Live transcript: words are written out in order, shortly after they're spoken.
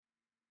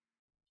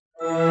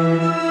All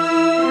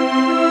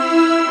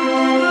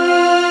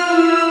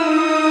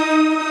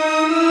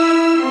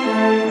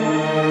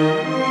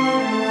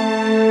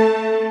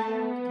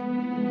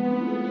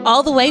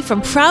the way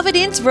from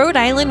Providence, Rhode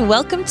Island,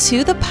 welcome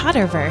to the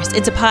Potterverse.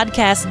 It's a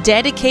podcast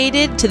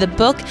dedicated to the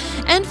book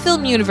and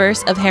film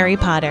universe of Harry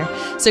Potter.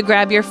 So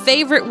grab your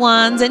favorite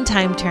wands and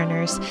time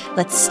turners.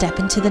 Let's step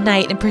into the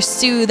night and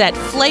pursue that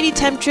flighty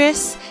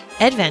temptress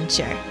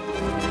adventure.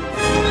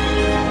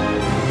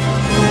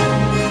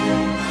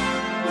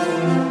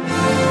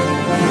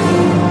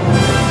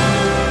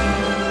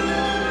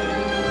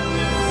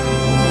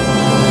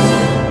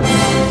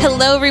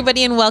 Hello,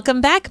 everybody, and welcome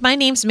back. My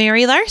name's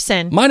Mary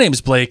Larson. My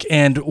name's Blake,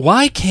 and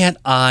why can't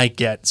I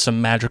get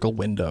some magical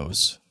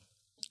windows?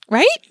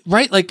 Right?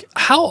 Right? Like,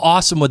 how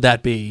awesome would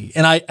that be?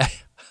 And I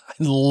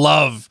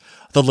love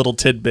the little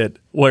tidbit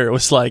where it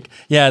was like,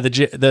 yeah,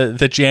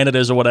 the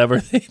janitors or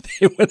whatever,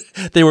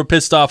 they were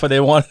pissed off and they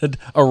wanted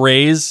a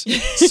raise,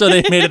 so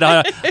they made it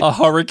a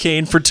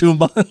hurricane for 2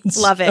 months.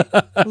 Love it.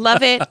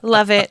 Love it.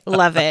 Love it.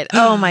 Love it.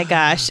 Oh my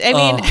gosh. I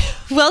mean,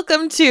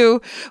 welcome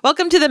to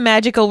the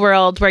magical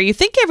world where you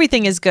think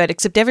everything is good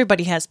except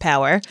everybody has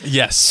power.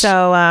 Yes.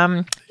 So,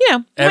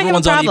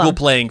 everyone's on equal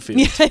playing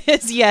field.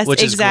 Yes,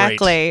 which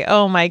exactly. Is great.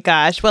 Oh my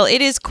gosh. Well,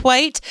 it is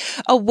quite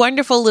a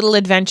wonderful little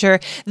adventure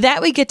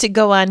that we get to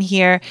go on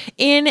here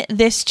in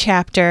this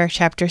chapter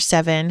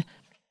 7.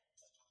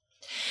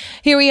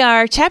 Here we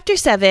are, Chapter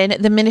 7,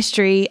 The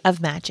Ministry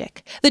of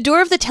Magic. The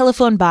door of the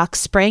telephone box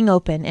sprang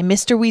open, and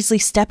Mr.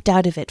 Weasley stepped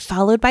out of it,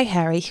 followed by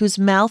Harry, whose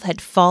mouth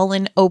had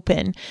fallen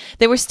open.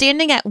 They were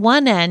standing at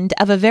one end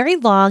of a very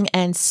long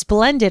and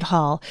splendid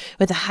hall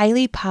with a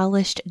highly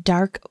polished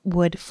dark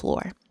wood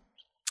floor.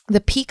 The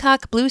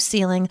peacock blue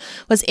ceiling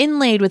was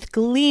inlaid with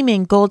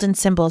gleaming golden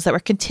symbols that were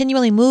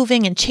continually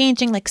moving and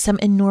changing like some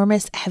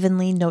enormous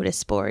heavenly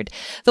notice board.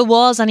 The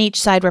walls on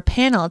each side were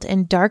paneled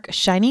in dark,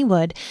 shiny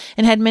wood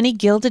and had many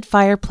gilded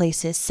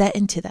fireplaces set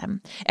into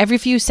them. Every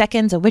few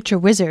seconds, a witch or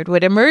wizard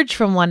would emerge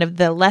from one of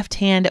the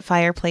left-hand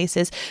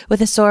fireplaces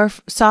with a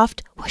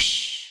soft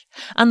whoosh.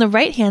 On the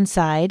right-hand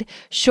side,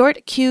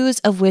 short queues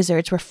of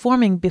wizards were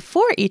forming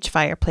before each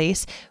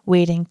fireplace,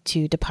 waiting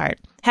to depart.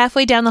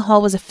 Halfway down the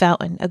hall was a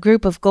fountain. A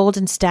group of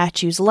golden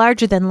statues,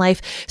 larger than life,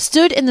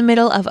 stood in the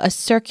middle of a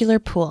circular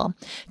pool.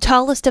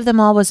 Tallest of them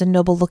all was a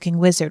noble-looking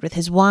wizard with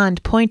his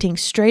wand pointing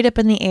straight up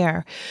in the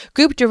air.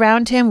 Grouped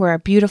around him were a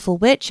beautiful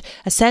witch,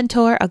 a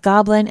centaur, a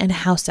goblin, and a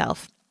house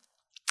elf.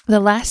 The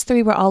last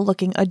three were all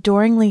looking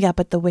adoringly up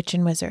at the witch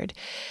and wizard.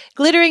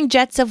 Glittering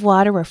jets of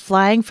water were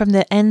flying from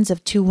the ends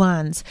of two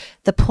wands,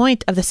 the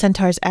point of the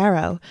centaur's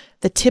arrow,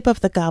 the tip of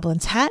the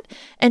goblin's hat,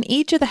 and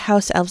each of the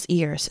house elf's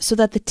ears, so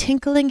that the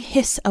tinkling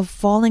hiss of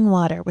falling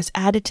water was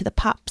added to the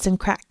pops and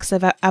cracks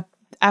of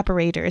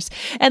apparatus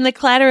and the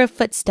clatter of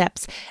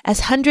footsteps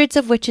as hundreds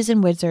of witches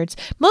and wizards,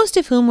 most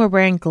of whom were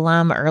wearing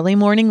glum early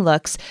morning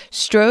looks,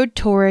 strode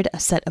toward a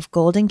set of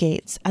golden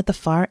gates at the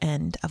far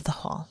end of the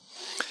hall.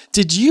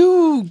 Did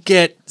you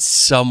get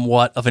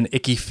somewhat of an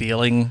icky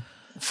feeling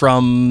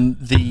from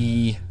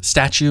the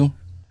statue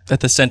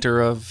at the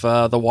center of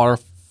the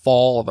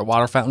waterfall or the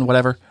water fountain,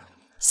 whatever?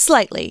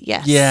 Slightly,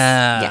 yes.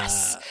 Yeah.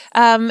 Yes.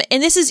 And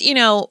this is,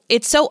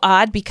 it's so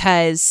odd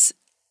because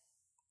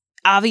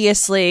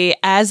obviously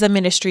as the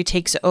ministry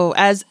takes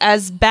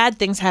as bad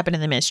things happen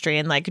in the ministry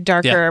and like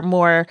darker,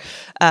 more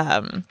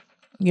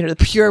the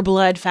pure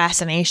blood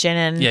fascination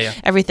and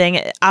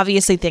everything,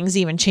 obviously things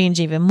even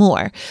change even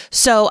more.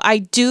 So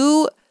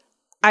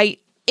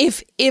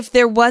if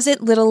there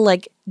wasn't little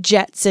like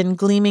jets and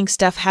gleaming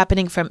stuff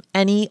happening from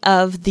any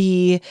of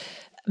the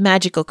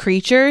magical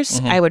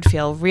creatures, I would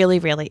feel really,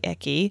 really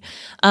icky.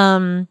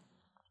 But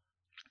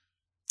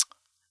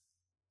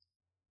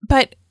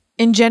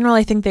in general,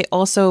 I think they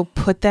also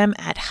put them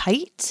at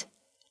height.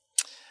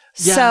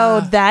 Yeah.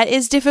 So that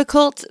is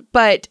difficult,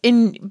 but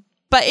in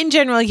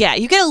general, yeah,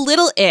 you get a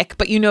little ick,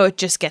 but it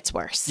just gets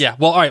worse. Yeah.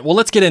 Well, all right. Well,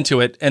 let's get into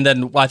it, and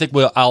then I think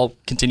I'll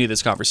continue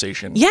this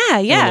conversation. Yeah.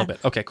 In a little bit.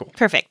 Okay. Cool.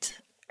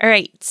 Perfect. All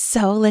right.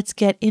 So let's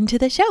get into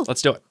the show.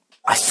 Let's do it.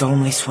 I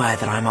solemnly swear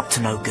that I'm up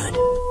to no good.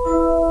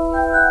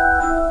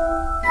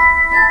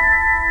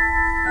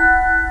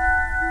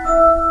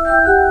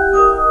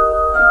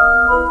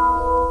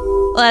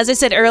 Well, as I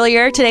said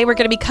earlier, today we're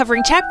going to be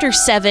covering Chapter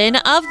 7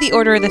 of The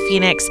Order of the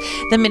Phoenix,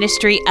 The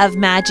Ministry of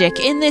Magic.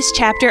 In this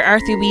chapter,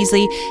 Arthur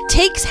Weasley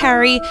takes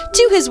Harry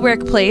to his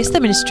workplace,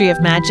 the Ministry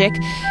of Magic,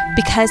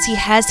 because he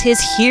has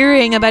his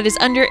hearing about his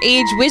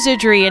underage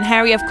wizardry. And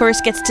Harry, of course,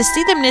 gets to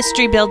see the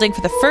Ministry building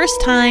for the first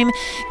time,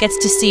 gets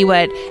to see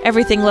what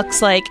everything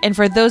looks like. And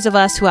for those of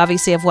us who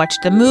obviously have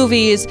watched the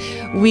movies,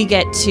 we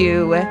get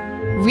to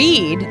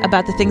read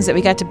about the things that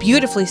we got to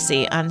beautifully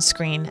see on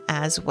screen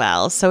as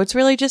well. So it's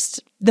really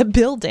just the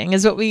building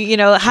is what we,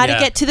 how to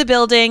get to the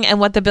building and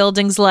what the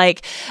building's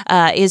like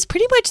is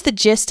pretty much the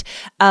gist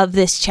of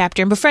this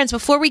chapter. But friends,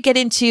 before we get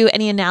into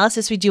any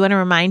analysis, we do want to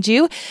remind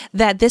you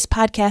that this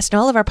podcast and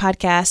all of our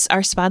podcasts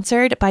are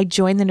sponsored by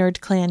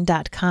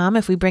jointhenerdclan.com.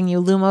 If we bring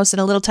you Lumos and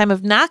a little time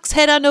of Knox,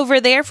 head on over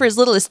there for as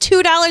little as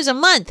 $2 a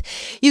month.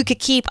 You could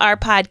keep our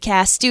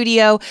podcast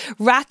studio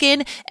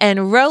rocking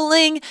and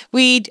rolling.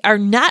 We are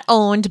not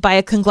owned by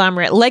a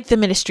conglomerate like the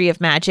Ministry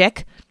of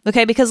Magic.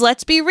 Okay, because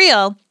let's be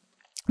real.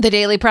 The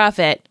Daily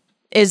Prophet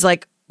is run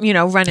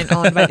and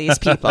owned by these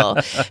people.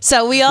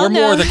 So we all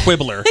know. We're more the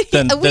Quibbler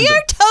than we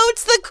are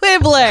totes the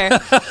Quibbler.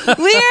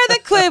 We are the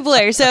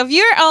Quibbler. So if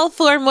you're all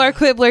for more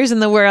Quibblers in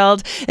the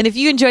world, and if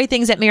you enjoy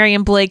things at Mary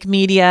Blake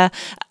Media,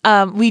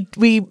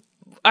 we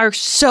are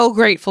so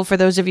grateful for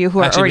those of you who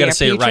are already our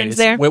patrons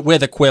there. We're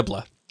the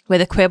Quibbler. We're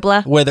the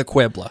Quibbler. We're the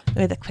Quibbler.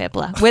 We're the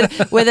Quibbler.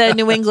 We're the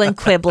New England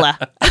Quibbler.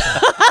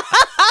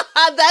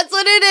 That's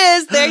what it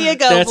is. There you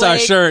go. That's Blake. Our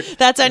shirt.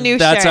 That's our new shirt.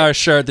 That's our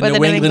shirt. The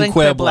New England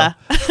Quibbler.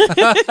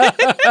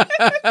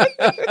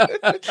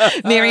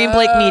 Mary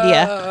Blake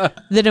Media,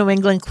 the New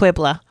England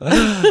Quibbler.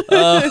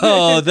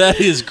 Oh, that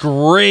is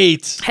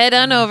great. Head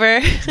on over.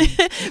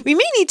 We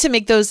may need to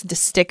make those into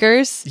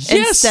stickers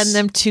and send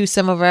them to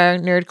some of our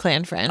Nerd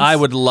Clan friends. I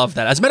would love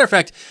that. As a matter of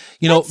fact,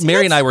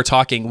 Mary and I were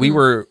talking. We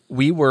were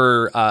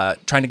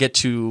trying to get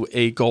to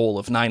a goal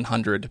of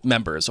 900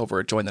 members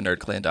over at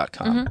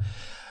jointhenerdclan.com. Mm-hmm.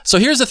 So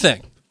here's the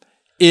thing.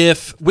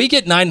 If we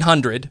get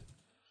 900,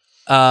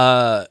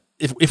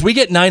 if we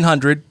get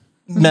 900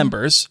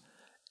 members,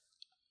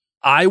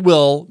 I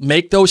will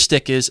make those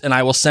stickers and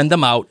I will send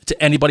them out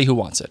to anybody who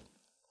wants it.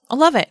 I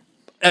love it.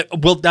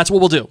 That's what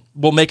we'll do.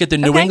 We'll make it the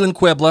New England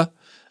Quibbler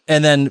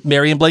and then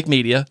Mary Blake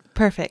Media.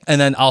 Perfect.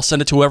 And then I'll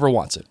send it to whoever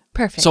wants it.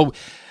 Perfect. So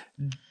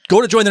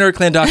go to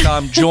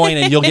jointhenerdclan.com, join,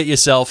 and you'll get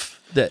yourself...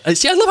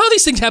 See, I love how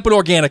these things happen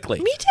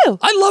organically. Me too.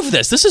 I love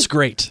this. This is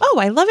great. Oh,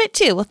 I love it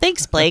too. Well,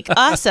 thanks, Blake.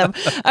 Awesome.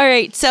 All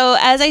right. So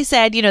as I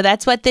said,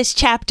 that's what this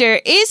chapter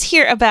is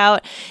here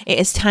about. It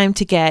is time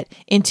to get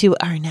into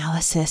our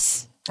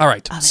analysis. All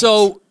right.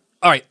 So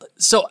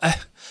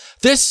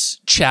this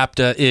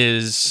chapter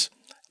is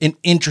an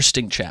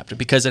interesting chapter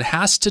because it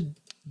has to...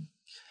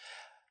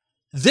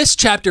 This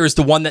chapter is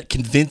the one that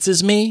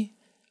convinces me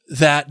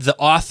that the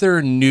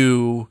author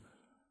knew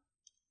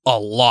a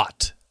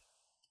lot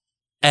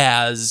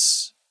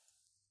as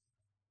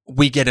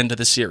we get into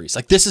the series.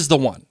 Like, this is the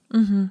one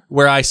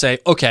where I say,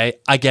 okay,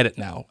 I get it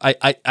now.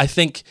 I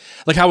think,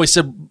 like how we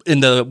said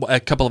in a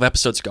couple of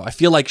episodes ago, I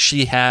feel like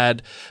she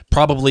had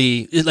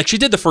probably, like she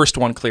did the first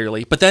one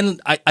clearly, but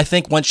then I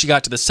think once she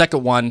got to the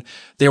second one,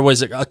 there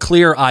was a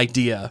clear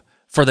idea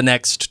for the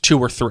next 2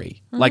 or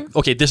 3. Like,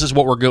 okay, this is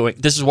what we're doing.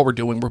 This is what we're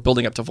doing. We're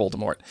building up to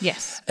Voldemort.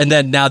 Yes. And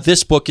then now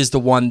this book is the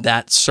one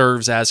that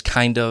serves as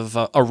kind of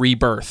a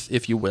rebirth,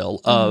 if you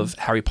will, of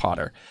Harry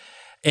Potter.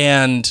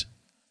 And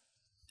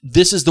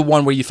this is the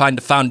one where you find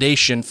the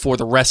foundation for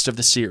the rest of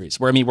the series.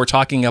 Where, we're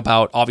talking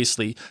about,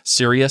 obviously,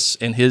 Sirius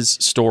and his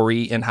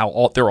story and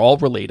how they're all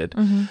related.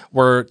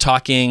 We're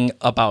talking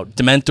about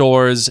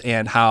Dementors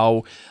and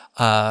how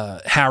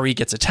Harry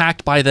gets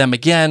attacked by them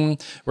again.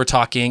 We're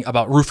talking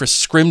about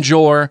Rufus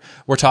Scrimgeour.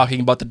 We're talking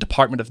about the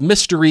Department of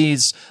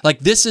Mysteries. Like,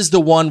 this is the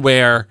one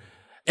where,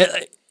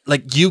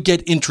 you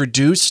get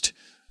introduced...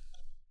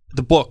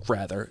 The book,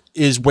 rather,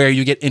 is where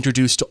you get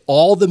introduced to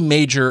all the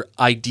major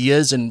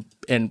ideas and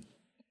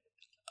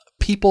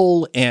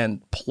people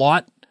and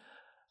plot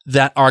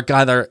that are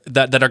gonna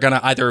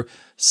either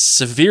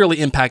severely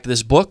impact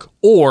this book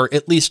or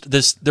at least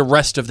the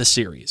rest of the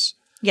series.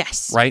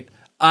 Yes. Right?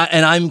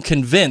 And I'm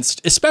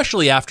convinced,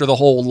 especially after the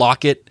whole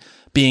locket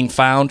being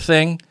found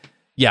thing,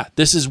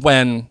 this is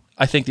when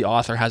I think the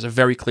author has a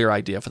very clear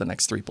idea for the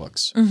next 3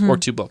 books or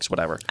 2 books,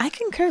 whatever. I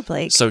concur,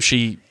 Blake. So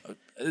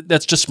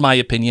that's just my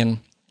opinion.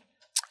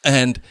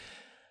 And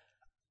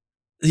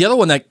the other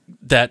one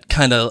that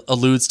kind of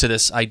alludes to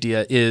this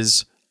idea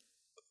is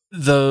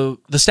the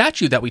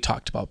statue that we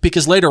talked about.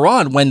 Because later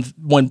on,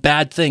 when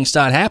bad things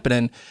start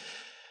happening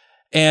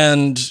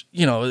and,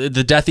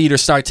 the Death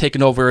Eaters start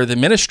taking over the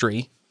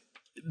Ministry,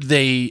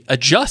 they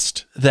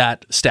adjust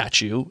that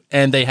statue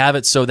and they have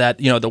it so that,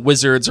 the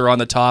wizards are on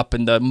the top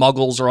and the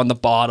muggles are on the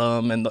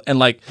bottom. And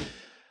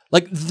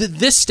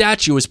this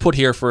statue is put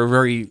here for a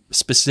very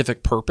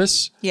specific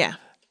purpose. Yeah.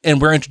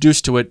 And we're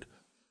introduced to it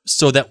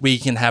so that we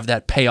can have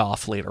that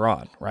payoff later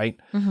on, right?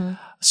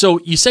 So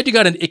you said you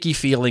got an icky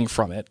feeling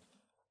from it.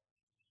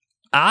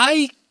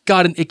 I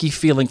got an icky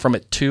feeling from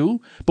it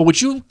too, but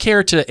would you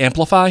care to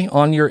amplify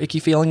on your icky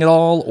feeling at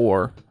all,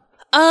 or?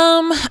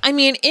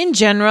 In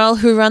general,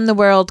 who run the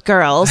world,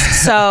 girls.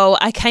 So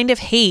I kind of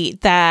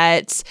hate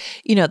that,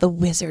 the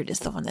wizard is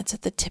the one that's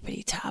at the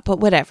tippity top, but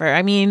whatever.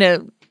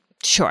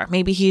 Sure,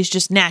 maybe he's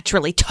just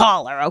naturally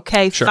taller.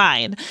 Okay, sure.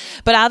 Fine.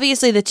 But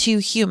obviously the 2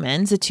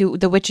 humans,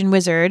 the witch and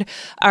wizard,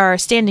 are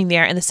standing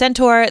there, and the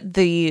centaur,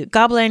 the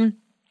goblin,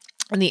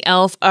 and the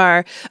elf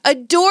are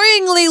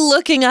adoringly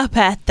looking up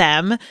at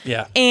them.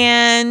 Yeah.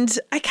 And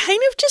I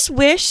kind of just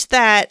wish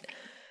that,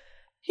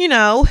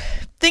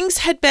 things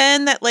had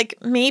been that like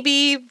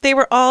maybe they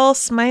were all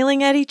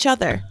smiling at each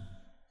other.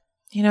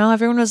 You know,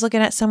 everyone was looking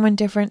at someone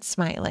different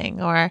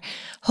smiling or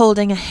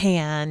holding a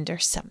hand or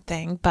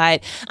something.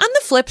 But on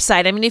the flip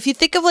side, I mean, if you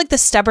think of like the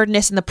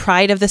stubbornness and the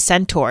pride of the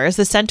centaurs,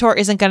 the centaur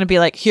isn't going to be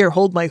like, here,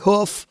 hold my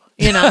hoof,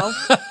 you know?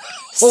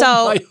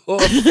 So, and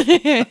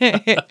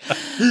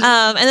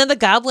then the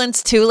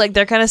goblins too, like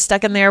they're kind of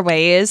stuck in their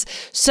ways.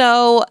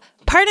 So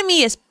part of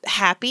me is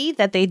happy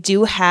that they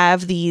do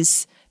have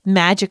these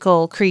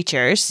magical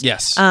creatures.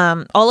 Yes.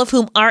 All of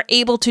whom are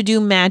able to do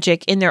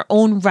magic in their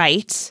own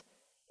right.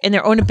 In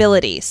their own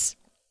abilities.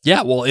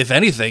 Yeah, well, if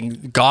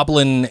anything,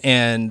 goblin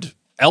and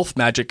elf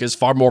magic is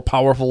far more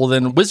powerful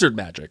than wizard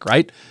magic,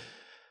 right?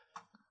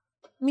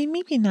 I mean,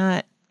 maybe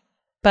not,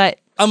 but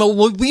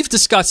we've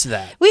discussed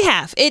that. We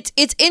have. It's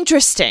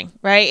interesting,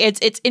 right?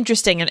 It's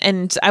interesting,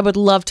 and I would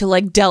love to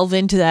like delve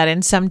into that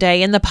in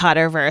someday in the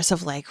Potterverse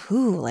of like,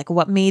 like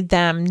what made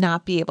them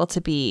not be able to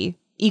be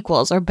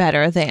equals or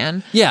better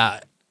than?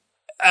 Yeah,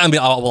 I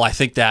mean, I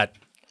think that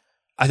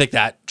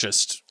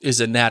just is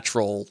a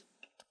natural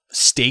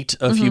state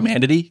of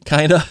humanity,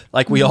 kind of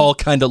like we all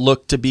kind of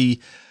look to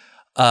be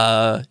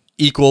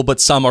equal,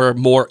 but some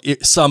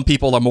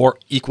people are more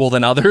equal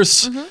than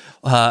others.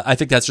 I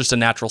think that's just a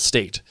natural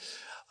state,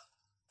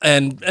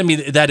 and I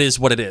mean that is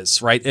what it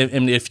is, right?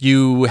 And if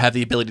you have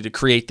the ability to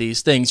create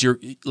these things, you're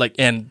like,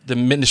 and the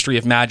Ministry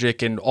of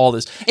Magic and all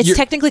this, it's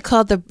technically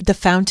called the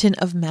Fountain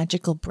of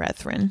Magical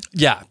Brethren.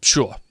 Yeah,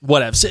 sure,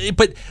 whatever.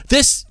 But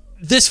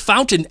this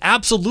fountain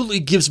absolutely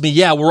gives me,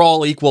 we're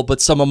all equal, but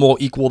some are more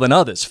equal than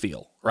others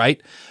feel.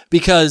 Right?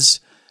 Because...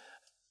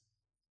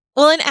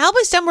 Well, and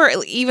Albus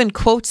Dumbledore even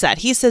quotes that.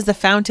 He says the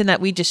fountain that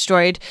we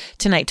destroyed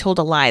tonight told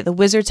a lie. The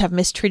wizards have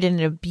mistreated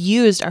and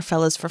abused our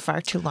fellows for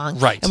far too long.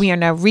 Right. And we are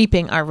now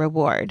reaping our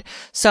reward.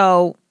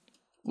 So,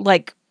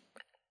 like,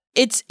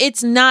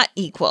 it's not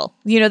equal.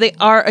 You know, they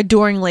are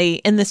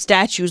adoringly in the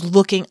statues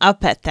looking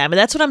up at them. And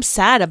that's what I'm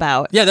sad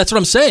about. Yeah, that's what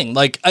I'm saying.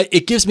 Like,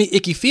 it gives me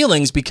icky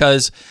feelings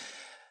because,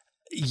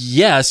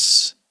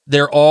 yes...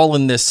 they're all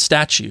in this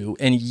statue,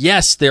 and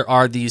yes, there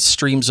are these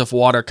streams of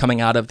water coming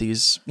out of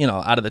these,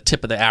 out of the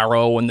tip of the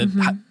arrow and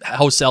the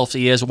house elf's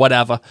ears,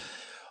 whatever.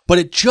 But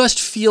it just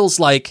feels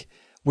like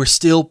we're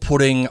still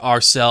putting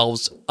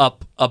ourselves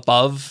up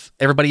above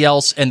everybody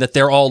else, and that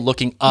they're all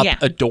looking up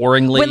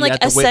adoringly when, like,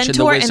 at the witch and the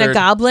centaur wizard. and a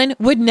goblin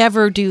would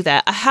never do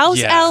that. A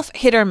house elf,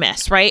 hit or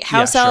miss, right?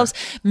 House elves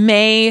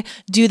may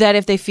do that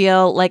if they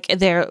feel like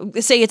they're,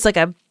 say it's like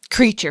a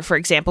creature, for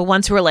example,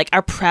 ones who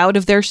are proud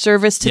of their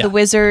service to the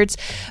wizards,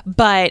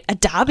 but a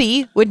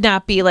Dobby would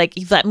not be like,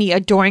 let me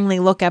adoringly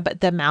look up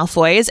at the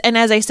Malfoys. And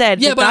as I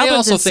said, but I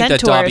also think that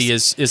Dobby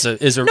is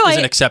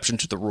an exception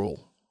to the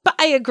rule. But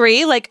I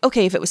agree. Like,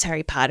 okay, if it was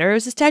Harry Potter, it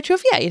was a statue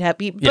of you'd have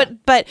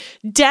but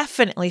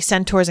definitely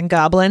centaurs and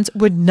goblins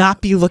would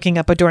not be looking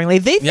up adoringly.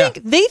 They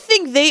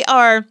think they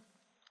are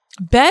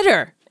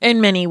better in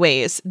many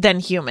ways than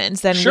humans,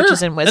 than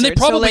witches and wizards. And they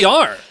probably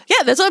are.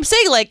 Yeah, that's what I'm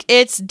saying. Like,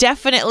 it's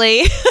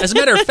definitely... As a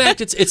matter of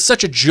fact, it's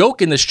such a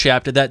joke in this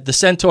chapter that the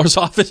centaur's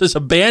office is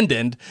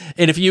abandoned,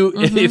 and if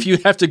you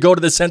have to go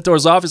to the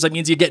centaur's office, that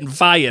means you're getting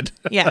fired.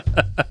 Yeah.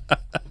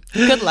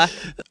 Good luck.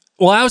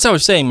 Well, as I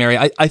was saying, Mary,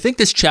 I think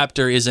this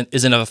chapter is an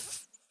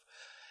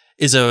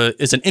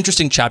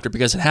interesting chapter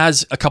because it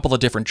has a couple of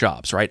different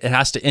jobs, right? It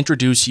has to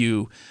introduce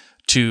you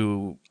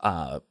to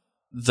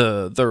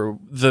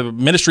the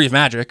Ministry of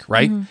Magic,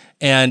 right?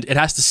 And it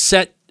has to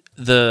set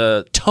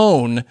the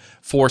tone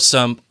for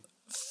some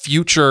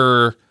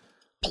future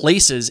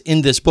places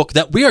in this book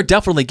that we are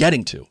definitely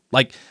getting to.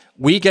 Like,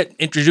 we get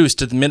introduced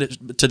to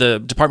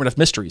the Department of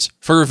Mysteries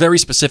for a very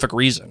specific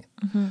reason,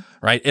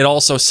 right? It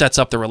also sets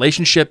up the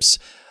relationships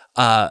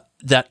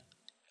that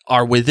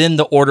are within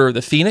the Order of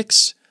the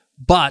Phoenix,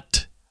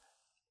 but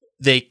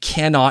they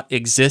cannot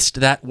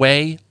exist that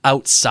way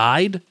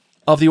outside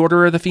of the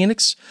Order of the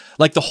Phoenix.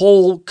 Like, the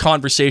whole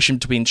conversation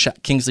between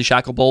Kingsley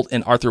Shacklebolt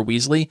and Arthur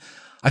Weasley,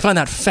 I find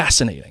that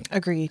fascinating.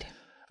 Agreed.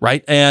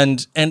 Right?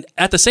 And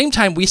at the same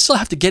time, we still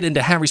have to get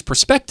into Harry's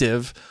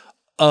perspective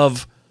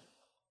of,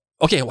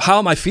 okay, how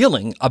am I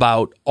feeling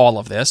about all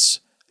of this?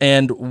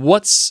 And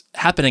what's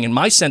happening in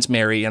my sense,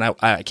 Mary, and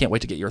I can't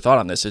wait to get your thought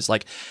on this, is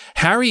like,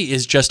 Harry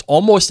is just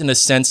almost in a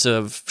sense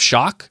of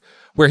shock,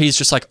 where he's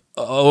just like,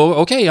 oh,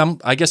 okay,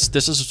 I guess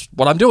this is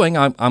what I'm doing.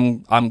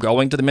 I'm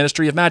going to the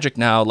Ministry of Magic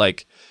now.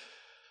 Like,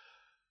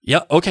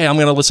 yeah, okay, I'm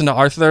going to listen to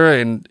Arthur.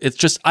 And it's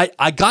just,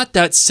 I got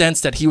that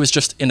sense that he was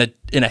just in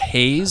a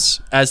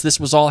haze as this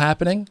was all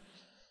happening.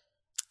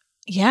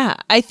 Yeah,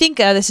 I think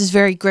this is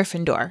very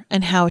Gryffindor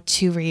and how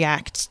to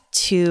react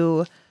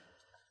to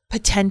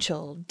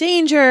potential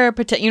danger,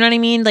 you know what I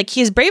mean? Like,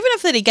 he's brave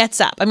enough that he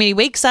gets up. I mean, he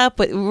wakes up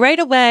right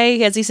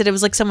away. As he said, it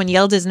was like someone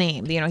yelled his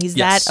name. You know, he's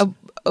that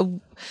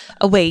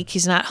awake.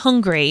 He's not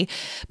hungry,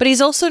 but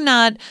he's also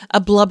not a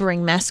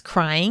blubbering mess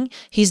crying.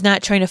 He's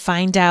not trying to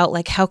find out,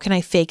 like, how can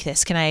I fake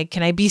this? Can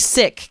I be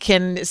sick?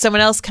 Can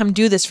someone else come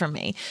do this for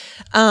me?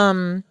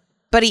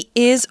 But he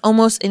is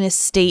almost in a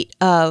state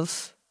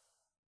of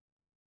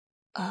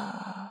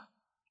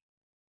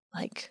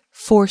like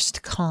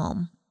forced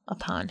calm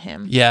upon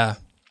him. Yeah.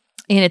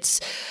 And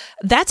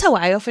that's how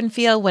I often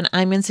feel when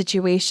I'm in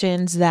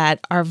situations that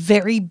are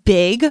very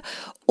big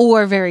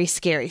or very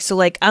scary. So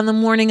like on the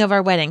morning of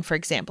our wedding, for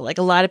example, like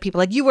a lot of people,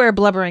 like you were a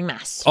blubbering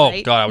mess. Oh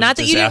right? God, I was Not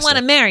that you didn't disaster. want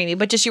to marry me,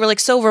 but just you were like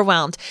so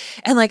overwhelmed.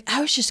 And like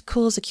I was just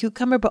cool as a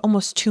cucumber, but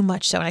almost too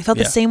much so. And I felt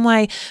the same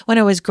way when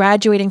I was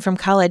graduating from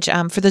college.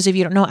 For those of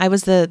you who don't know, I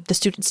was the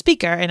student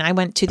speaker and I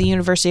went to the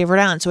University of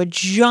Rhode Island. So a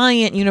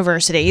giant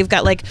university. You've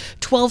got like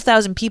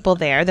 12,000 people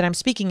there that I'm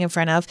speaking in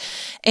front of.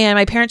 And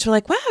my parents were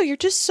like, wow, you're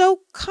just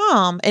so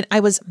calm. And I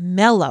was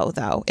mellow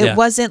though. It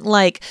wasn't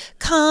like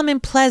calm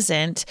and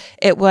pleasant.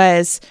 It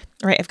was,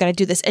 all right, I've got to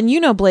do this. And you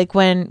know, Blake,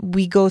 when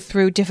we go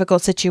through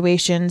difficult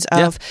situations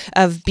of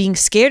being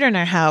scared in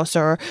our house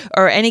or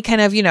any kind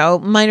of,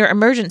 minor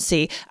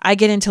emergency, I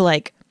get into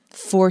like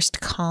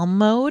forced calm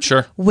mode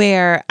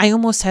where I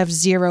almost have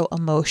zero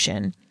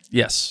emotion.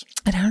 Yes.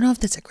 And I don't know if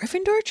that's a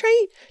Gryffindor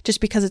trait, just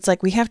because it's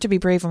like we have to be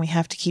brave and we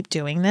have to keep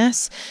doing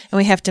this and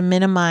we have to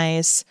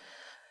minimize.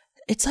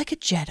 It's like a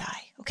Jedi,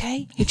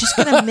 okay? You're just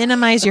going to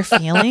minimize your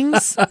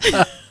feelings.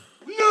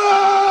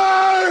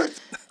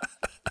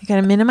 You got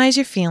to minimize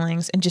your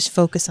feelings and just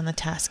focus on the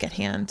task at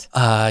hand.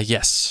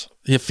 Yes.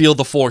 You feel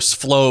the force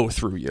flow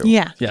through you.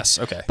 Yeah. Yes.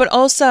 Okay. But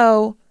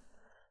also,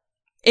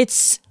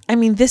 this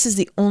is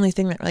the only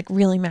thing that like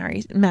really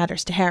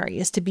matters to Harry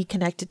is to be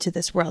connected to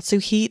this world. So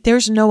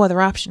there's no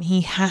other option. He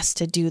has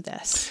to do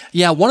this.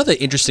 Yeah. One of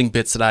the interesting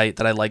bits that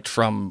I liked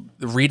from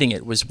reading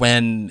it was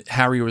when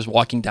Harry was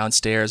walking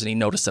downstairs and he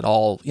noticed that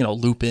all,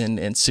 Lupin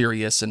and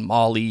Sirius and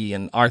Molly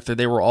and Arthur,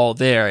 they were all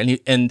there.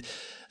 And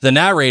the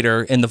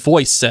narrator in the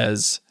voice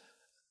says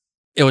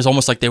it was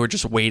almost like they were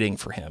just waiting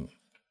for him.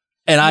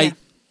 And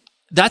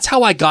that's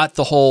how I got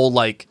the whole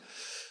like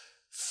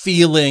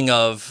feeling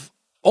of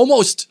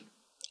almost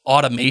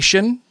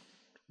automation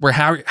where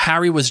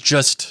Harry was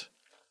just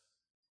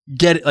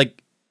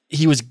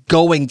he was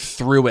going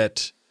through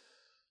it,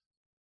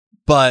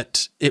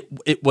 but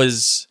it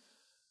was,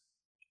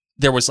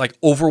 there was like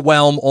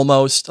overwhelm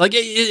almost. Like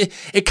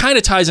it kind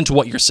of ties into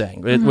what you're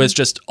saying. It was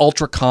just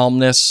ultra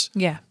calmness.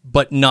 Yeah.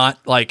 But not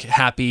like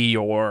happy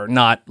or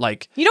not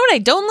like. You know what I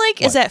don't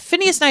like is that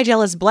Phineas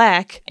Nigel is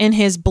black in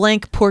his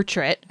blank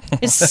portrait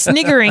is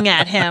sniggering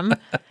at him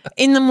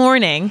in the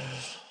morning.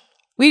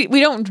 We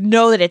don't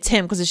know that it's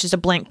him because it's just a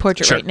blank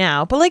portrait right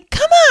now. But like,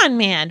 come on,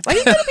 man. Why are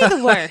you going to be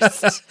the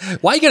worst?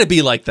 Why are you going to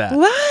be like that?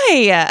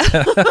 Why?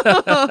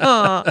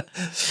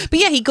 But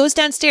yeah, he goes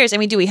downstairs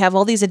and we have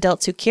all these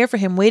adults who care for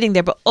him waiting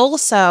there. But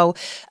also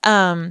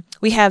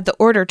we have the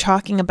Order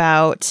talking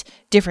about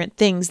different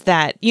things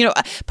that,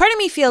 part of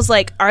me feels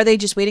like, are they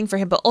just waiting for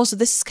him? But also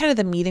this is kind of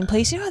the meeting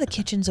place. You know how the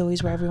kitchen's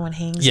always where everyone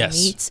hangs and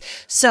eats?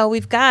 So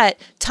we've got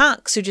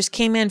Tonks who just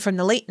came in from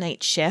the late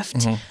night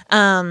shift.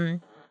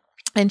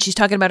 And she's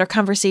talking about her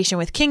conversation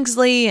with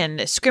Kingsley and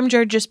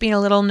Scrimgeour just being a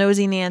little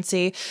nosy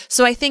Nancy.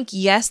 So I think,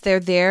 yes,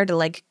 they're there to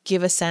like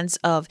give a sense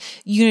of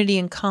unity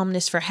and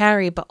calmness for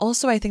Harry. But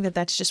also I think that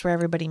that's just where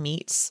everybody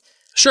meets.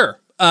 Sure.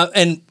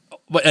 And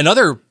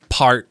another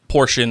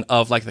portion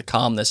of like the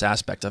calmness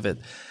aspect of it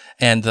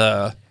and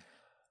the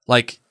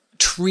like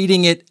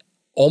treating it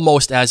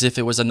almost as if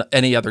it was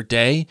any other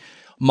day.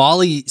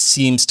 Molly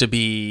seems to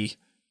be...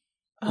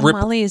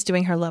 Molly is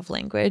doing her love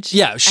language.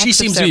 Yeah, she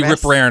seems to be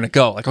rip-raring to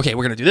go. Like, okay,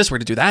 we're going to do this, we're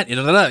going to do that.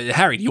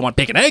 Harry, do you want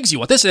bacon, eggs? You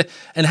want this?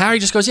 And Harry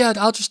just goes, yeah,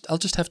 I'll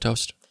just have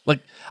toast. Like,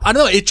 I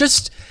don't know.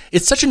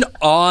 It's such an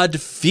odd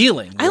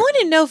feeling. I want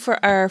to know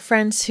for our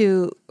friends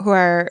who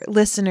are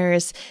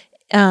listeners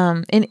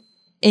in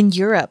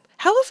Europe,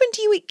 how often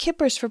do you eat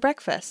kippers for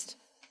breakfast?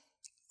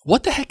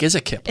 What the heck is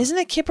a kipper? Isn't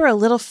a kipper a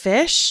little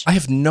fish? I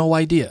have no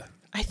idea.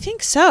 I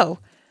think so.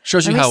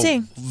 Shows you how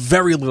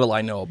very little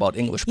I know about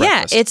English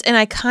breakfast. Yeah, it's an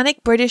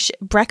iconic British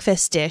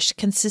breakfast dish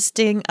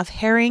consisting of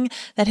herring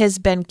that has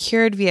been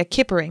cured via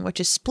kippering,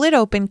 which is split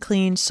open,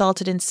 cleaned,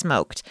 salted, and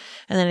smoked,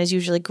 and then is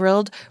usually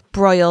grilled,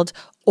 broiled,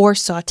 or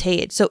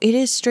sautéed. So it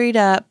is straight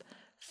up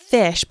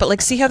fish, but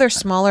like see how they're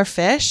smaller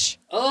fish?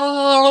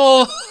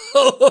 Oh!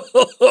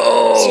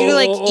 So you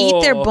like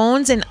eat their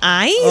bones and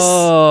eyes?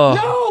 Oh.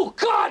 No!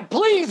 God,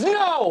 please,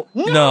 no!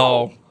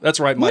 No,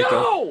 that's right,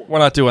 Michael. No! We're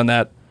not doing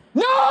that.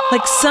 No!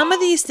 Like some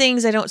of these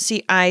things I don't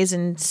see eyes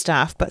and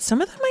stuff, but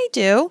some of them I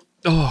do.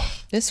 Oh.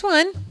 This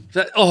one.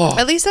 Oh.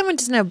 At least that one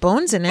doesn't have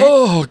bones in it.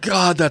 Oh,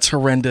 God, that's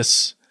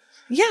horrendous.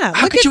 Yeah.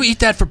 How could you eat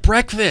that for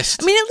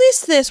breakfast? I mean, at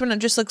least this one, it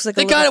just looks like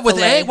they got it with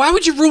egg. Why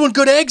would you ruin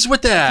good eggs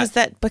with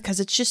that? Because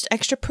it's just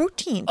extra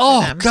protein for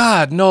Oh, them.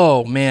 God,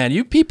 no, man.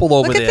 You people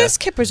over there. Look at this,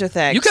 kippers with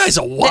eggs. You guys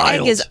are wild.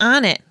 The egg is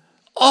on it.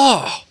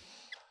 Oh.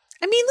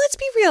 I mean, let's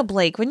be real,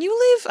 Blake. When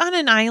you live on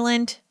an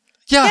island,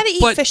 yeah, you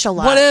gotta eat fish a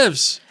lot.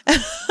 Whatevs.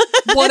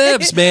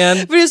 Whatevs,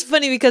 man. But it was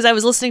funny because I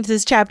was listening to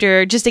this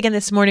chapter just again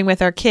this morning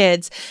with our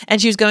kids, and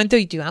she was going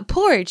through, do you want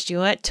porridge? Do you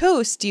want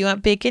toast? Do you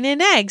want bacon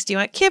and eggs? Do you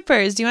want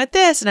kippers? Do you want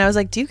this? And I was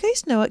like, do you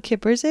guys know what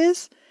kippers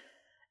is?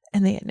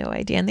 And they had no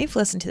idea. And they've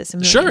listened to this a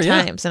million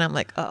times. And I'm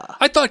like, oh.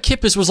 I thought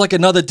kippers was like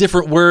another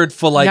different word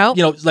for like,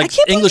 like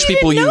English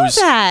people use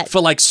that.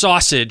 for like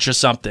sausage or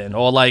something.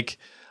 Or like,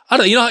 I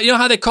don't know, you know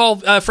how they call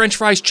French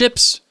fries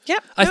chips?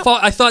 Yep.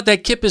 I thought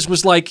that Kippers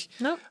was like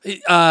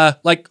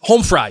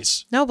home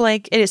fries. No,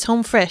 Blake, it is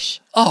home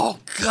fish. Oh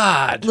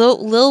God.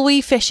 Little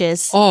wee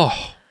fishes.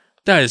 Oh,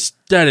 that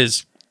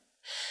is.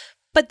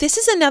 But this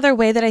is another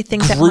way that I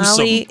think that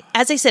Gruesome. Molly,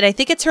 as I said, I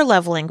think it's her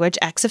love language,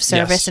 acts of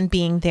service Yes. and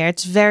being there.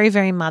 It's very,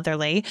 very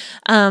motherly.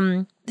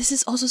 This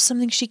is also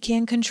something she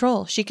can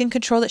control. She can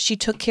control that she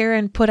took care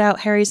and put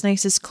out Harry's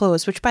nicest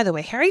clothes, which, by the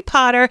way, Harry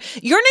Potter,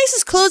 your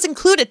nicest clothes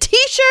include a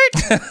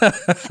t-shirt?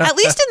 At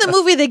least in the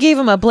movie, they gave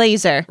him a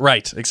blazer.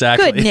 Right,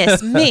 exactly.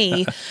 Goodness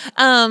me.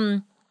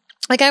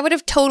 Like, I would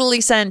have totally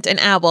sent an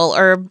owl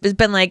or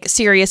been like,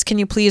 Sirius, can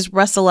you please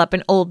rustle up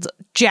an old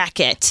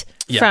jacket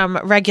from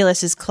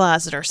Regulus's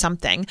closet or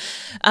something?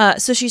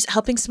 So she's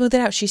helping smooth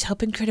it out. She's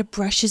helping try to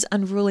brush his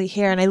unruly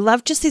hair. And I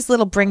love just these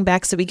little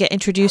bringbacks that we get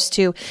introduced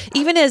to,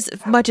 even as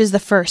much as the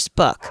first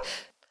book.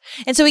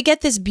 And so we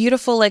get this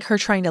beautiful, like her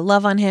trying to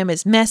love on him,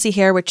 his messy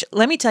hair, which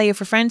let me tell you,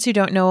 for friends who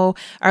don't know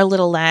our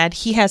little lad,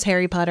 he has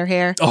Harry Potter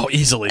hair. Oh,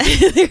 easily.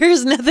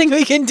 There's nothing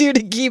we can do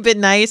to keep it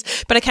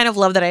nice, but I kind of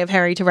love that I have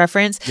Harry to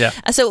reference. Yeah.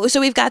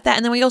 So we've got that.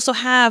 And then we also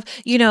have,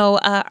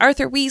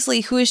 Arthur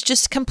Weasley, who is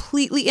just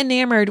completely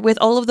enamored with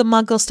all of the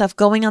Muggle stuff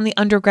going on the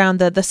underground,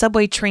 the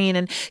subway train,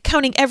 and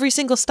counting every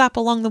single stop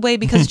along the way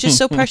because it's just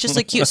so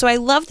preciously cute. So I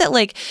love that,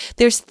 like,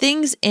 there's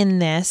things in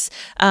this,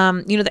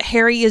 that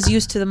Harry is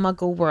used to the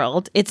Muggle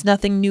world. It's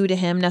nothing new to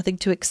him, nothing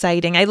too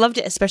exciting. I loved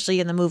it,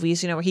 especially in the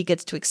movies, where he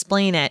gets to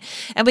explain it.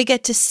 And we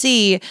get to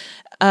see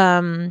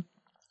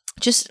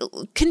just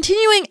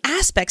continuing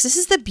aspects. This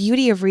is the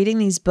beauty of reading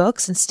these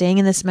books and staying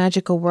in this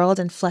magical world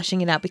and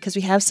fleshing it out, because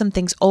we have some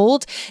things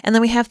old and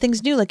then we have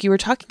things new, like you were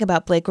talking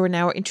about, Blake, where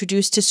now we're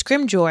introduced to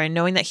Scrimgeour and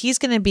knowing that he's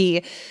going to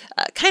be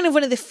kind of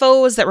one of the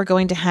foes that we're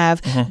going to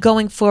have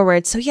going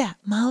forward. So yeah,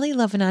 Molly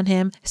loving on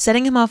him,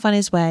 setting him off on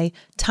his way,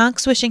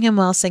 Tonks wishing him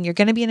well, saying, you're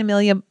going to be in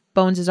Amelia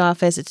Bones'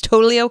 office. It's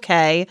totally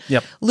okay.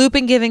 Yep.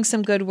 Lupin giving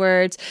some good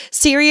words.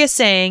 Sirius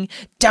saying,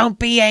 don't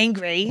be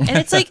angry. And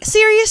it's like,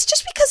 Sirius,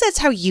 just because that's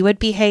how you would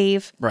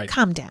behave, right,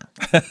 calm down.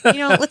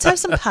 Let's have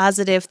some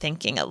positive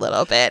thinking a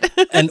little bit.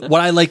 And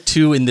what I like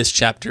too in this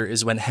chapter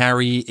is when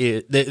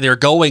they're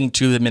going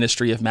to the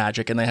Ministry of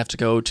Magic and they have to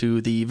go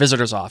to the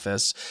visitor's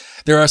office.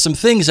 There are some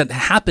things that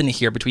happen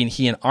here between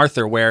he and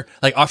Arthur where,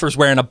 like, Arthur's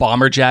wearing a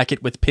bomber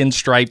jacket with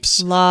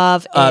pinstripes.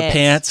 Love it.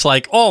 Pants.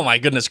 Like, oh my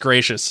goodness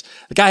gracious.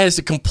 The guy has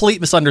a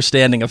complete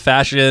misunderstanding of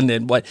fashion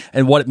and what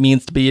it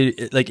means to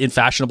be, like,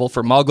 fashionable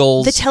for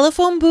Muggles. The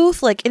telephone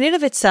booth, like, in and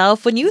of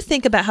itself, when you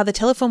think about how the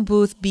telephone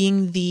booth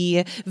being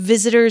the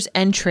visitor's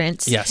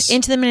entrance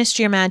into the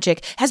Ministry of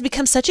Magic has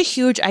become such a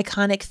huge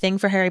iconic thing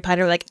for Harry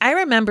Potter. Like, I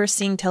remember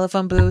seeing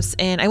telephone booths,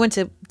 and I went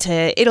to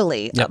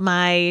Italy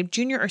my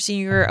junior or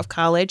senior year of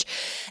college,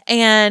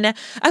 and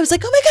I was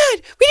like, oh my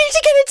God, we need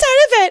to get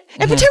inside of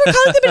it and pretend we're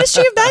calling the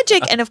Ministry of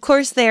Magic. And of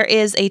course there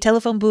is a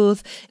telephone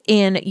booth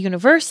in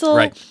Universal.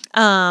 Right.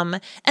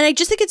 And I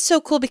just think it's so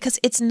cool because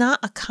it's not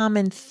a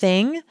common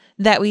thing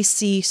that we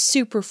see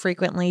super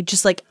frequently,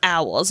 just like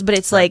owls, but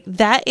it's like,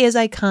 that is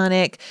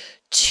iconic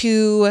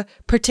to,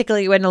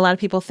 particularly when a lot of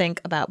people think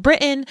about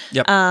Britain.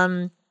 Yep.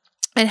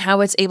 And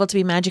how it's able to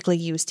be magically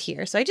used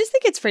here. So I just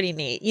think it's pretty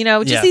neat,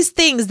 just these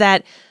things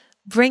that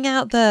bring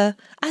out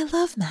I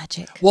love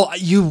magic. Well,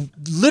 you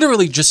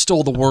literally just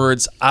stole the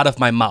words out of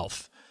my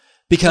mouth.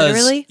 Because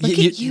literally? Look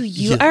at you.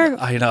 You are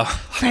I know.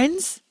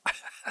 Friends.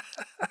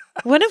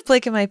 One of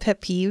Blake and my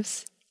pet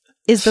peeves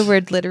is the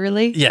word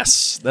literally.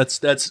 Yes, that's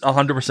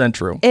 100%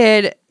 true.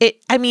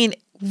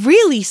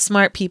 Really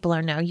smart people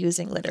are now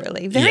using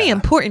literally. Very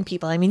important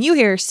people. I mean, you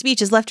hear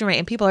speeches left and right,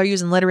 and people are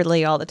using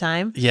literally all the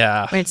time.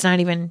 Yeah. When it's not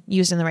even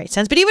used in the right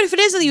sense. But even if it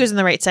is used in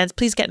the right sense,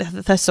 please get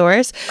the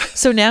thesaurus.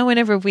 So now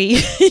whenever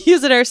we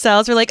use it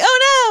ourselves, we're like,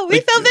 oh no,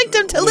 we fell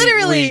victim to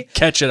literally. We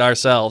catch it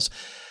ourselves.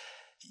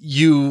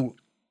 You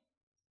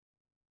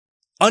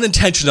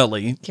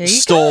unintentionally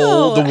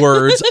stole the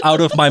words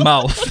out of my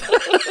mouth.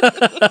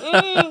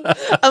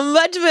 A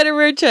much better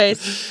word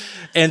choice.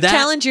 And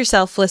challenge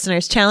yourself,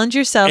 listeners. Challenge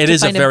yourself to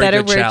find a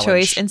better word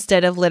choice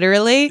instead of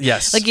literally.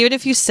 Yes. Like, even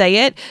if you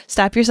say it,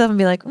 stop yourself and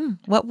be like,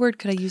 what word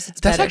could I use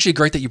that's better? That's actually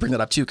great that you bring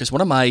that up too, because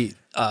one of my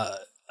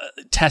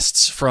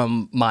tests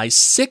from my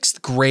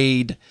 6th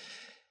grade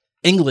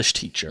English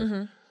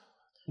teacher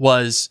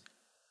was,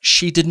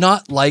 she did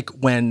not like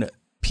when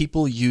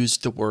people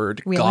used the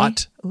word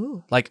got.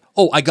 Ooh. Like,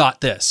 oh, I got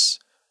this.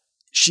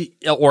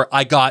 Or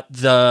I got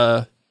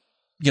the...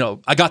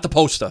 I got the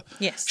poster.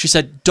 Yes. She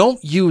said,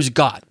 don't use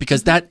got,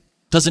 because that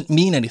doesn't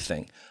mean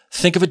anything.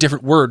 Think of a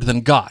different word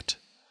than got.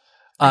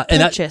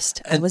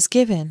 Purchased. I was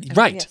given.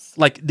 Right. Yes.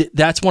 Like,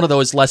 that's one of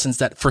those lessons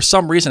that for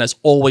some reason has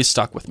always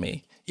stuck with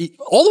me.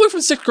 All the way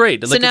from 6th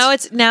grade. So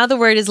like, now the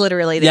word is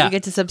literally that you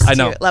get to substitute.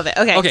 I know. Love it.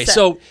 Okay. Okay.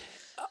 So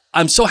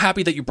I'm so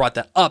happy that you brought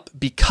that up,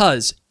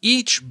 because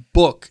each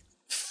book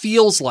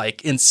feels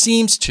like and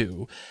seems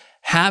to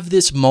have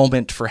this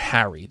moment for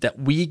Harry that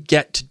we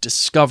get to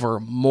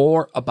discover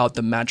more about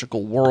the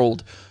magical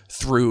world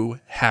through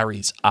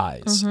Harry's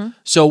eyes.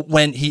 So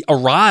when he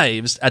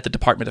arrives at the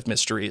Department of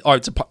Mystery, or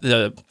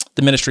the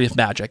Ministry of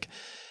Magic,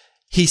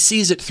 he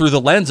sees it through the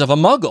lens of a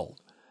Muggle.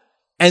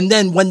 And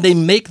then when they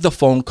make the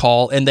phone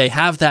call and they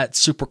have that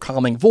super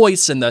calming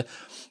voice and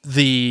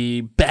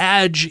the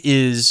badge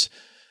is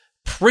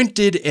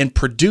printed and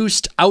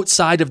produced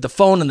outside of the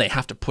phone and they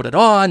have to put it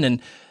on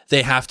and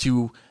they have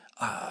to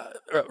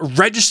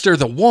register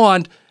the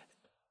wand,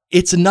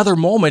 it's another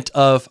moment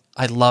of,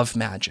 I love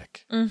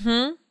magic.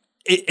 Mm-hmm.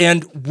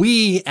 And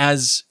we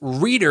as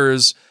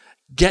readers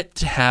get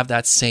to have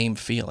that same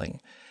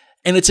feeling.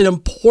 And it's an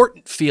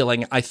important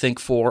feeling, I think,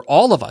 for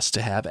all of us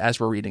to have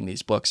as we're reading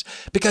these books,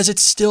 because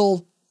it's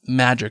still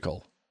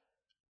magical.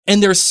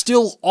 And there's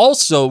still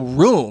also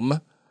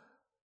room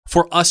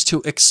for us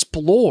to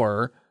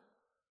explore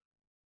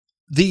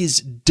these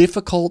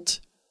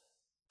difficult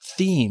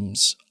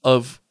themes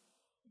of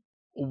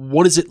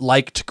what is it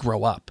like to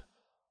grow up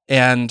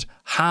and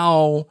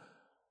how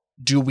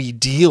do we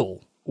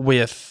deal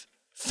with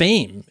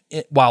fame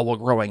while we're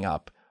growing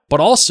up, but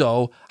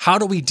also how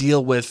do we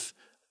deal with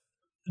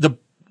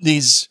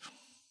these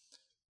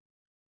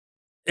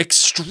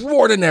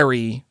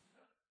extraordinary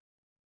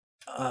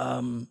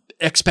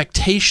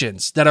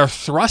expectations that are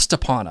thrust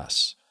upon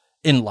us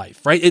in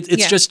life, right?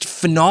 It's just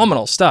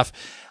phenomenal stuff.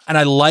 And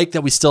I like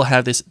that we still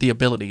have the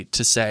ability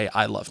to say,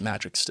 I love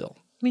magic still.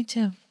 Me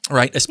too.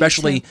 Right?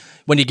 Especially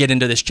when you get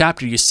into this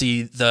chapter, you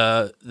see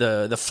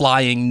the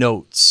flying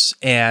notes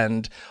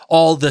and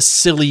all the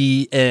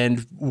silly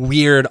and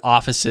weird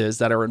offices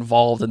that are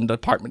involved in the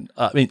department,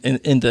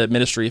 in the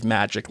Ministry of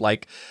Magic,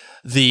 like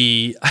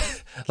the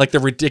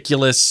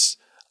ridiculous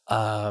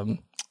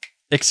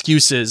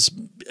excuses,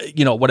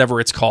 whatever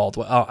it's called.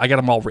 I got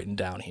them all written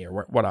down here.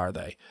 What are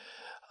they?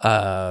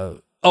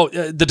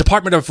 The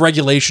Department of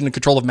Regulation and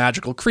Control of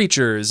Magical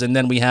Creatures, and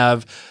then we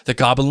have the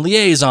Goblin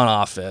Liaison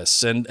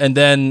Office, and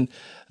then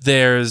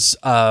there's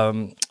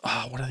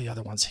what are the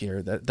other ones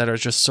here that are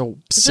just so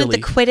silly?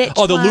 The Quidditch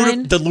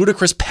one? The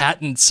Ludicrous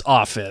Patents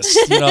Office,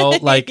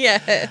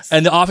 yes.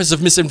 And the Office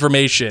of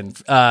Misinformation,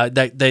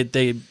 that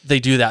they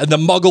do that, and the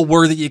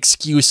Muggle-worthy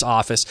Excuse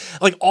Office,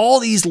 like all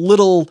these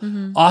little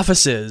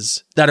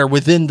offices that are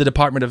within the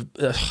Department of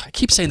I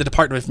keep saying the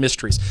Department of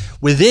Mysteries,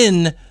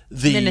 within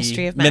the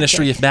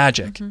Ministry of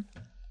Magic. Mm-hmm.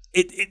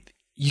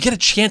 You get a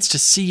chance to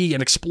see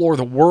and explore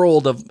the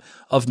world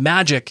of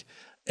magic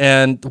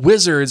and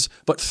wizards,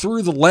 but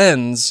through the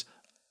lens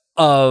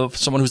of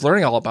someone who's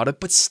learning all about it,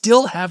 but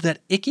still have that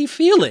icky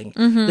feeling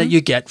that you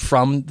get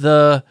from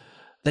this.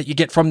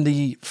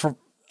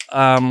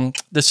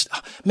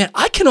 Man,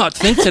 I cannot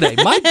think today.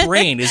 My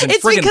brain is in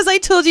It's because I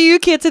told you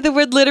can't say the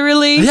word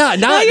literally. Yeah,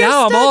 now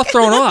I'm all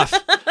thrown off.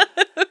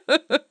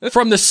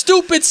 From the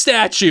stupid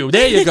statue.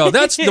 There you go.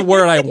 That's the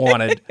word I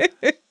wanted.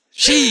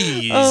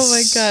 Jeez. Oh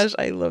my gosh,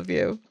 I love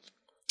you.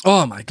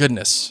 Oh my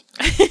goodness.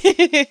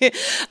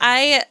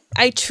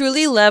 I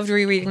truly loved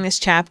rereading this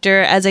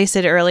chapter. As I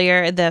said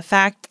earlier, the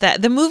fact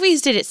that the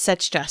movies did it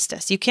such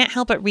justice. You can't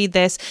help but read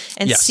this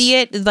and see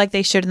it like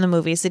they showed in the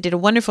movies. They did a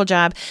wonderful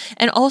job.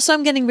 And also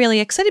I'm getting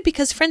really excited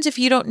because, friends, if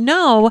you don't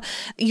know,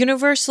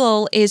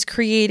 Universal is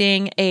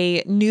creating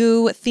a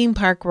new theme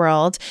park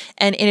world.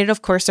 And in it,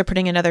 of course, they're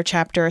putting another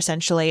chapter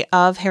essentially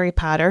of Harry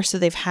Potter. So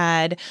they've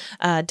had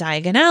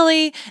Diagon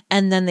Alley,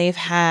 and then they've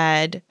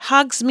had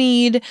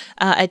Hogsmeade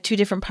at 2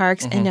 different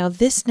parks. And now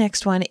this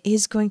next one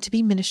is going to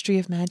be Ministry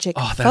of Magic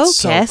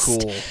focused. So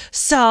cool.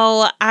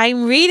 So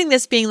I'm reading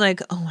this being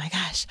like, oh my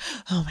gosh,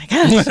 oh my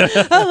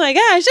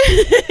gosh.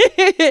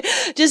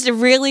 Just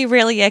really,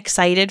 really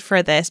excited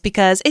for this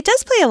because it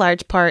does play a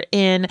large part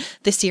in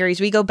the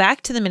series. We go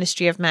back to the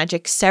Ministry of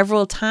Magic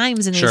several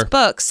times in these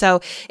books. So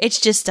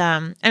it's just,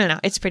 I don't know,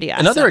 it's pretty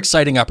awesome. Another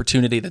exciting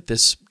opportunity that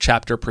this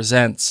chapter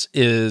presents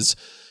is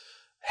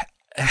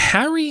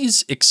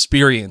Harry's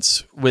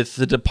experience with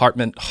the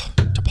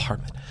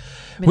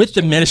with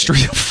the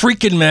Ministry of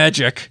freaking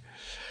Magic,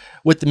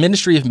 with the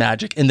Ministry of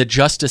Magic and the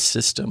justice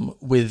system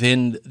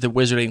within the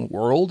wizarding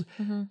world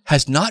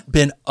has not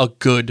been a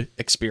good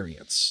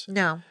experience.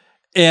 No.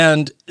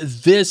 And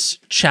this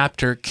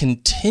chapter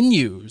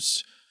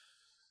continues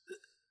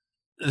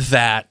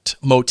that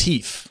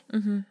motif.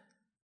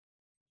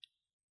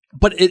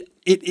 But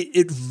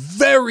it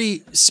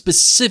very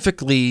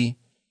specifically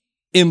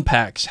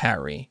impacts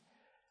Harry.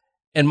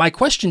 And my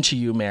question to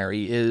you,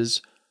 Mary,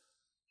 is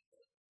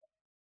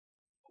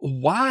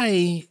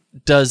why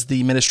does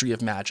the Ministry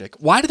of Magic,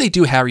 why do they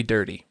do Harry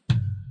dirty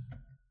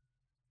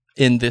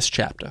in this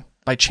chapter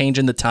by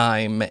changing the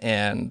time?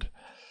 And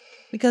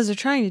because they're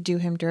trying to do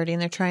him dirty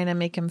and they're trying to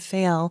make him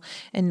fail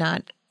and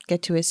not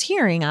get to his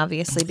hearing,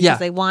 obviously, because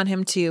they want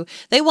him to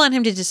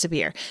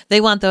disappear.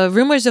 They want the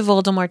rumors of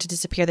Voldemort to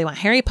disappear. They want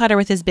Harry Potter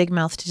with his big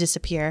mouth to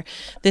disappear.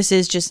 This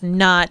is just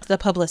not the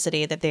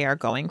publicity that they are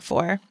going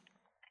for.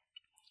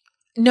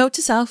 Note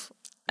to self,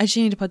 I just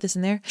need to put this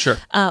in there. Sure.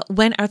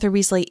 When Arthur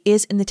Weasley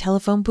is in the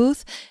telephone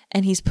booth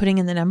and he's putting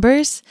in the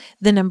numbers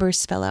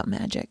spell out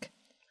magic.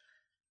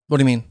 What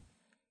do you mean?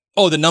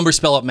 Oh, the numbers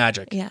spell out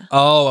magic. Yeah.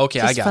 Oh, okay.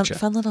 Just I gotcha.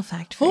 Fun little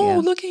fact for you. Oh,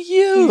 look at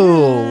you.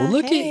 Yeah,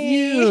 look at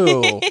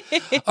you.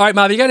 All right,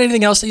 Mom, you got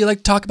anything else that you'd like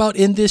to talk about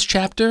in this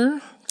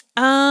chapter?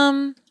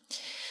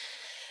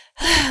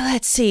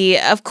 Let's see.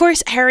 Of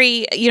course,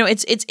 Harry,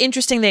 it's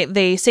interesting.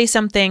 They say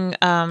something.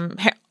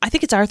 I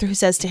think it's Arthur who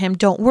says to him,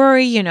 "Don't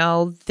worry,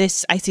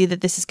 I see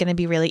that this is going to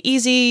be really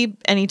easy.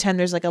 Anytime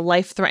there's like a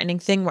life-threatening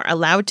thing, we're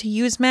allowed to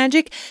use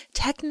magic.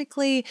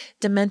 Technically,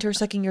 Dementor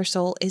sucking your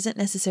soul isn't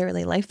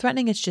necessarily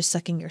life-threatening. It's just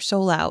sucking your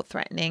soul out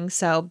threatening.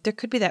 So there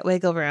could be that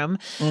wiggle room.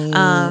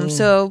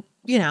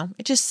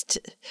 It just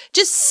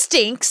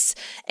stinks.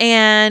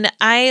 And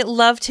I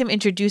loved him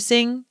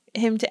introducing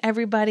him to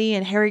everybody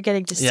and Harry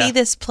getting to see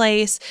this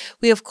place.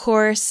 We, of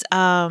course,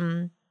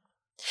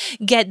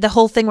 get the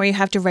whole thing where you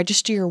have to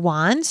register your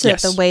wand so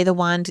that the way the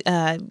wand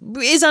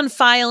is on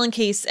file in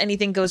case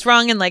anything goes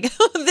wrong, and like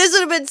this would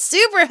have been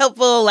super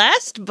helpful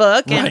last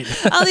book, and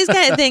all these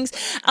kind of things.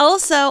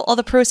 Also, all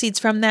the proceeds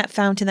from that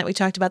fountain that we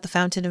talked about, the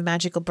Fountain of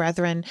Magical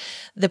Brethren,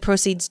 the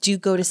proceeds do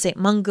go to St.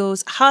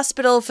 Mungo's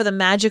Hospital for the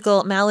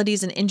magical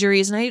maladies and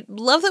injuries. And I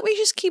love that we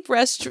just keep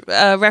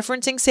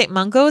referencing St.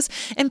 Mungo's,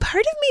 and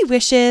part of me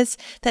wishes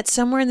that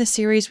somewhere in the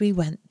series we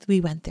went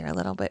there a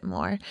little bit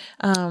more.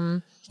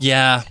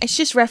 Yeah. It's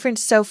just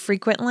referenced so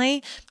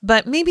frequently,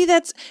 but maybe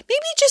just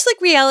like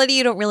reality,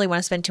 you don't really want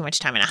to spend too much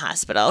time in a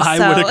hospital.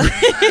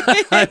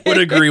 I would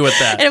agree with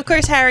that. And of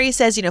course, Harry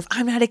says, if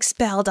I'm not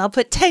expelled, I'll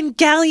put 10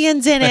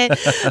 galleons in it.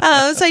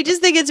 So I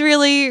just think it's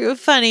really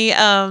funny.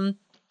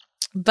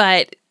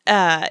 But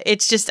I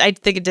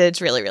think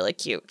it's really, really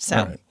cute.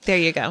 So There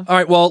you go. All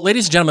right. Well,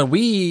 ladies and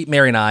gentlemen,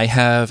 Mary and I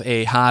have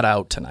a hot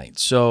out tonight.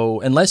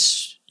 So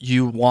unless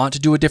you want to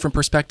do a different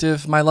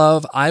perspective, my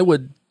love,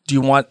 do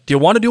you want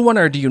to do one,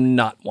 or do you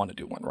not want to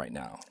do one right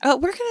now?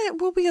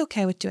 We'll be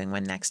okay with doing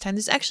one next time.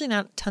 There's actually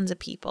not tons of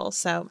people,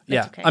 so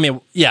yeah. Okay.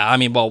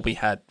 Well, we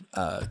had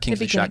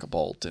Kingsley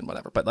Shacklebolt and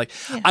whatever, but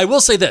I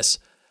will say this: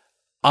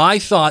 I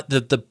thought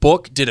that the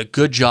book did a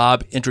good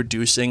job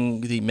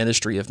introducing the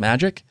Ministry of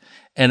Magic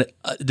and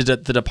the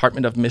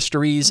Department of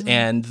Mysteries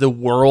and the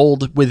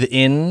world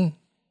within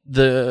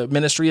the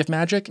Ministry of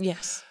Magic.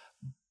 Yes,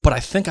 but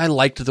I think I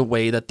liked the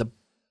way that the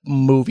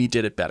movie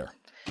did it better.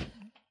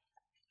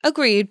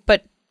 Agreed,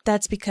 but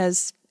that's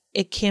because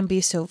it can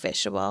be so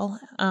visual.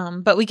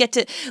 But we get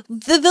to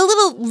the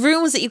little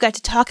rooms that you got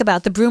to talk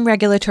about, the Broom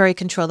Regulatory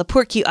Control, the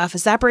Port Key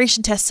Office, the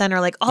Operation Test Center,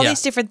 like all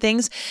these different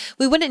things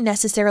we wouldn't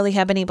necessarily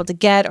have been able to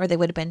get, or they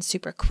would have been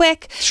super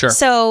quick. Sure.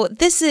 So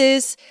this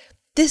is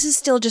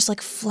still just like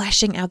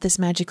fleshing out this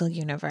magical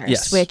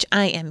universe, which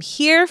I am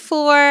here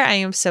for. I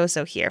am so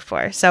here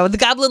for. So the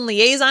Goblin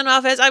Liaison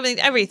Office, I mean,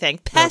 everything.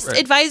 Pest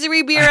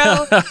Advisory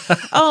Bureau.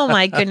 Oh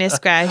my goodness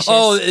gracious.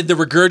 Oh, the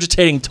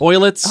regurgitating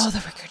toilets. Oh, the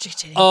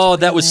regurgitating toilets.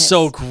 That was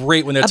so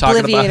great when they're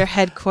talking about Obliviator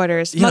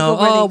headquarters. You know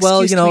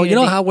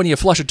how when you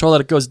flush a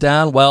toilet it goes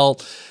down? Well,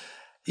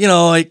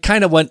 it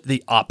kind of went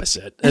the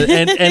opposite.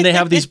 And they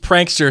have these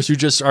pranksters who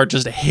just are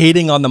just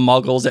hating on the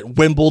Muggles at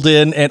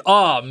Wimbledon, and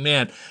oh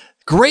man,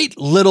 great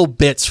little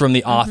bits from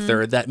the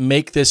author that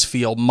make this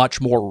feel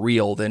much more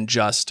real than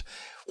just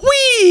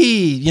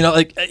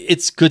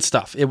it's good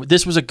stuff.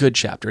 This was a good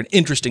chapter, an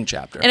interesting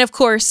chapter. And of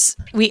course,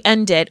 we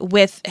end it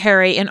with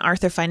Harry and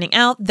Arthur finding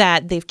out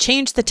that they've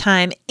changed the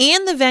time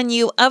and the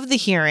venue of the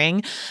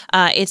hearing.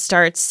 It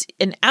starts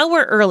an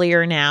hour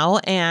earlier now,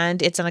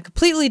 and it's in a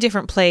completely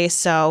different place.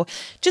 So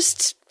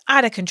just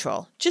out of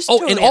control.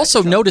 And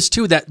also notice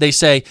too that they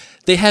say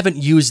they haven't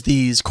used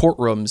these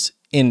courtrooms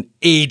in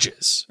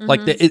ages.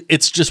 Like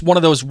it's just one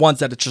of those ones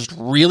that it's just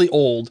really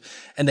old,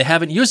 and they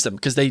haven't used them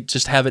because they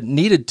just haven't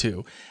needed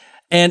to.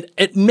 And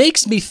it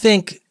makes me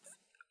think,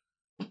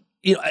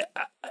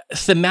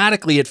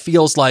 thematically, it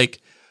feels like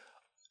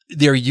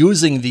they're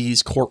using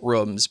these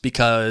courtrooms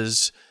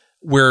because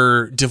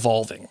we're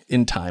devolving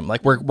in time.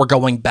 Like we're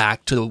going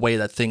back to the way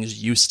that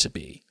things used to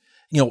be.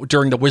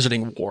 During the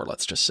Wizarding War,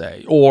 let's just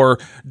say, or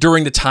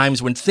during the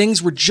times when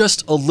things were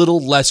just a little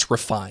less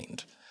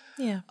refined.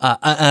 Yeah.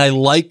 I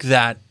like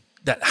that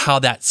how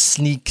that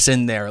sneaks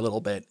in there a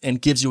little bit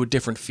and gives you a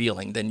different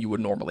feeling than you would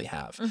normally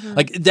have.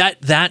 Like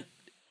that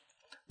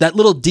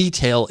little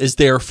detail is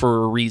there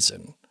for a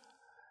reason.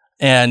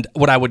 And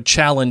what I would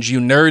challenge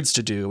you nerds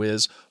to do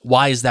is,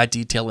 why is that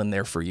detail in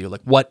there for you?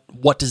 Like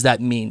what does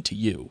that mean to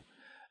you?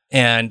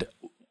 And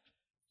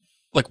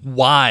like,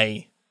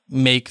 why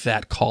make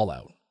that call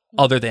out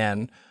other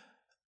than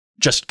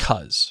just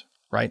 'cause,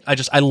 right?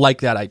 I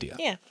like that idea.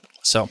 Yeah.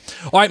 So,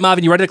 all right,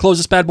 Marvin, you ready to close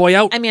this bad boy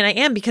out? I mean, I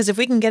am, because if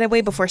we can get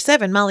away before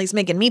 7, Molly's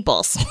making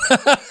meatballs.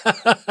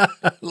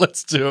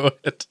 Let's do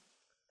it.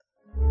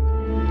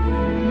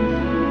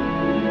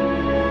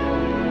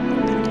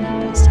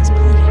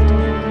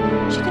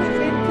 She could have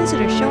random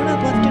visitors showing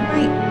up left and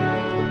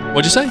right.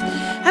 What'd you say?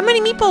 How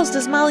many meatballs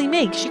does Molly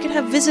make? She could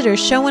have visitors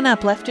showing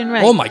up left and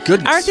right. Oh my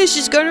goodness. Arthur's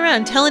just going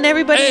around telling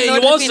everybody. Hey, in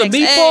you want some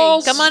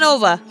meatballs? Hey, come on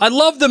over. I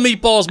love the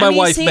meatballs my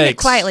wife saying makes. It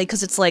quietly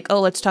because it's like,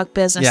 oh, let's talk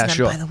business. Yeah, and then,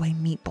 sure. by the way,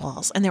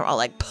 meatballs. And they're all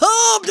like,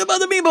 pumped about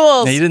the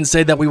meatballs. Now, you didn't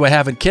say that we were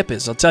having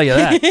kippers, I'll tell you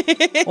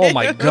that. Oh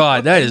my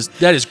God, that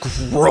is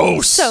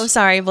gross. So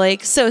sorry,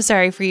 Blake. So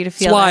sorry for you to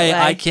feel That's why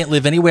that way. I can't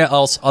live anywhere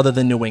else other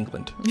than New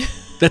England.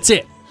 That's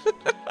it.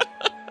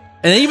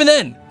 And even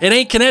then, it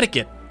ain't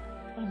Connecticut.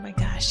 Oh my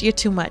gosh. gosh, you're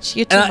too much.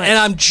 You're too much. And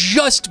I'm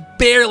just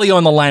barely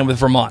on the line with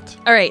Vermont.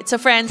 All right, so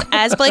friends,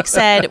 as Blake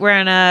said, we're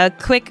on a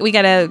quick, we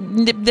got to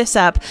nip this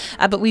up,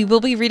 but we will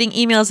be reading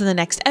emails in the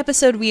next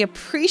episode. We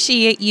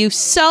appreciate you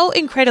so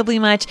incredibly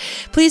much.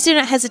 Please do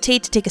not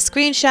hesitate to take a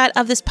screenshot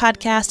of this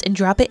podcast and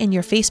drop it in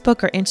your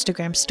Facebook or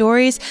Instagram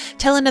stories.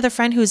 Tell another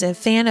friend who's a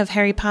fan of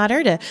Harry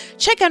Potter to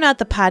check out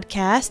the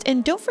podcast,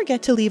 and don't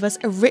forget to leave us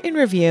a written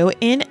review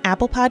in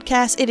Apple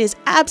Podcasts. It is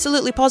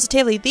absolutely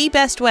positively the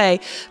best way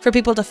for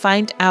people to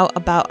find out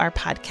about our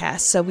podcast.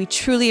 So we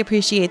truly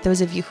appreciate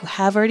those of you who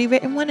have already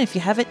written one. If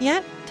you haven't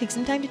yet, take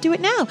some time to do it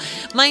now.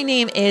 My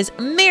name is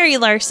Mary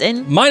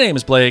Larson. My name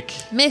is Blake.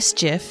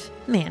 Mischief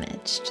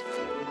managed.